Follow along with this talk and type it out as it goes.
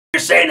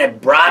saying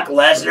that Brock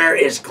Lesnar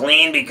is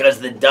clean because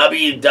the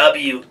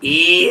WWE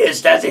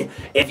is testing?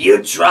 If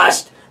you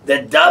trust the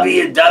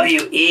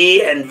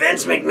WWE and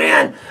Vince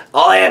McMahon,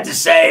 all I have to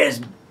say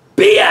is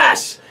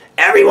BS.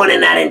 Everyone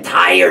in that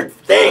entire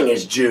thing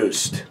is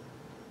juiced.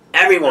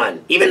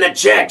 Everyone. Even the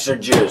chicks are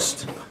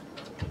juiced.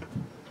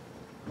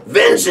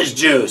 Vince is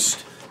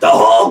juiced. The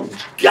whole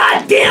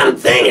goddamn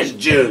thing is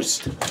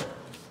juiced.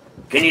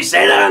 Can you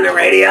say that on the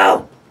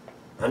radio?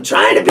 I'm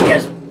trying to be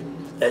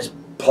as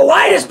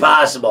polite as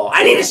possible.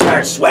 I need to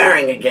start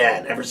swearing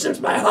again ever since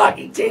my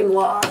hockey team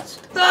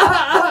lost.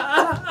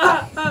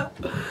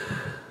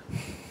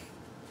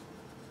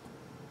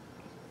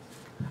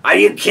 Are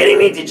you kidding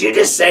me? Did you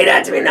just say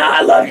that to me? No,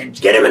 I love you.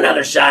 Get him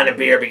another shot of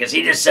beer because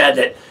he just said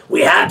that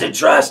we have to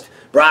trust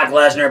Brock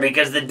Lesnar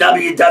because the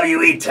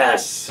WWE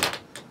tests.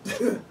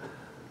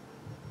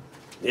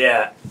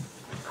 Yeah.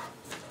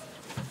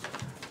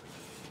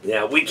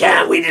 Yeah, we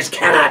can't. We just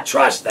cannot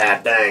trust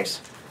that.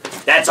 Thanks.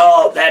 That's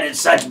all. That is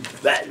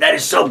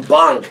so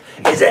bunk.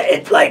 Is it?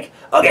 It's like,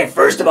 okay.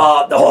 First of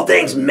all, the whole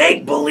thing's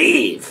make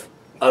believe.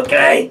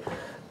 Okay,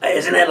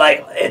 isn't it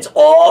like it's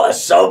all a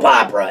soap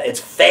opera? It's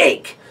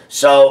fake.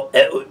 So,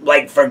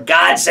 like, for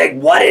God's sake,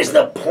 what is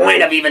the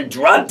point of even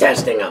drug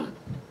testing them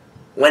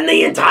when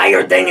the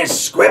entire thing is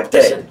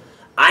scripted?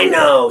 I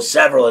know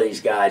several of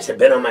these guys have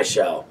been on my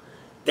show.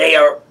 They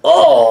are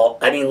all,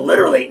 I mean,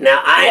 literally,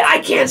 now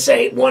I can't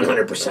say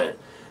 100%,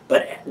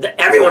 but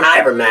everyone I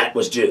ever met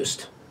was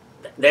juiced.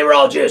 They were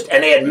all juiced,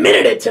 and they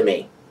admitted it to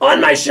me on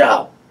my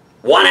show,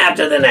 one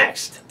after the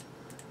next.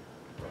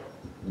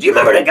 Do you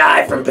remember the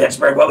guy from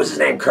Pittsburgh? What was his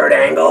name? Kurt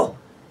Angle?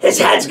 His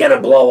head's going to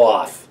blow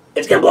off.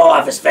 It's going to blow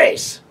off his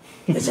face.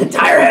 His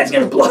entire head's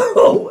going to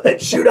blow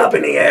and shoot up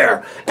in the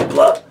air and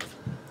blow.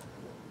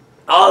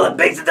 All the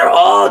big, they're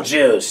all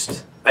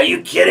juiced. Are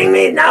you kidding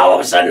me? Now all of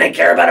a sudden they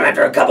care about him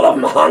after a couple of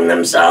them hung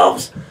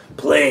themselves?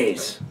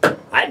 Please.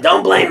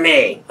 Don't blame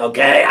me,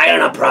 okay? I got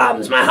enough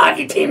problems. My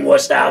hockey team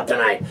wussed out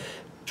tonight.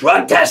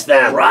 Drug test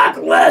them. Brock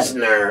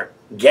Lesnar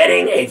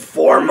getting a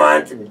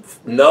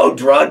 4-month no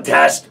drug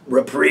test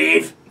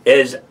reprieve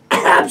is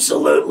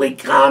absolutely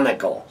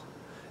comical.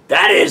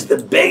 That is the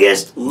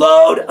biggest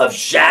load of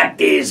Shaq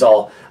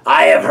Diesel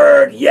I have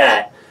heard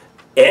yet,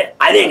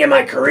 I think, in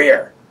my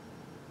career.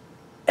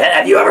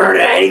 Have you ever heard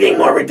of anything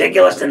more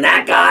ridiculous than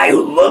that guy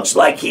who looks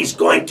like he's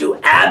going to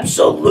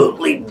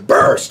absolutely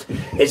burst?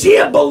 Is he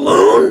a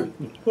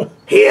balloon?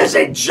 He is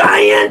a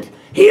giant,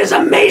 he is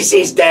a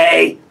Macy's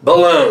Day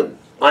balloon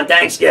on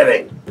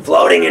Thanksgiving,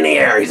 floating in the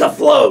air. He's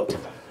afloat.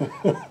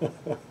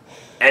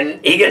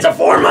 And he gets a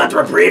 4-month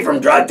reprieve from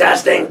drug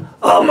testing?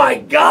 Oh my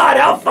God,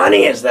 how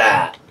funny is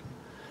that?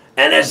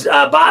 And as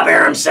Bob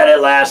Arum said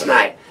it last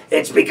night,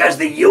 it's because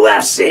the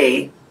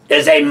UFC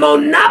is a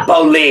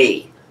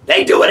monopoly.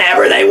 They do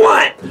whatever they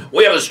want.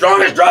 We have the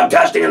strongest drug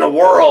testing in the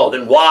world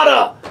in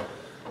WADA.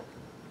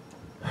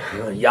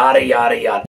 Yada, yada, yada.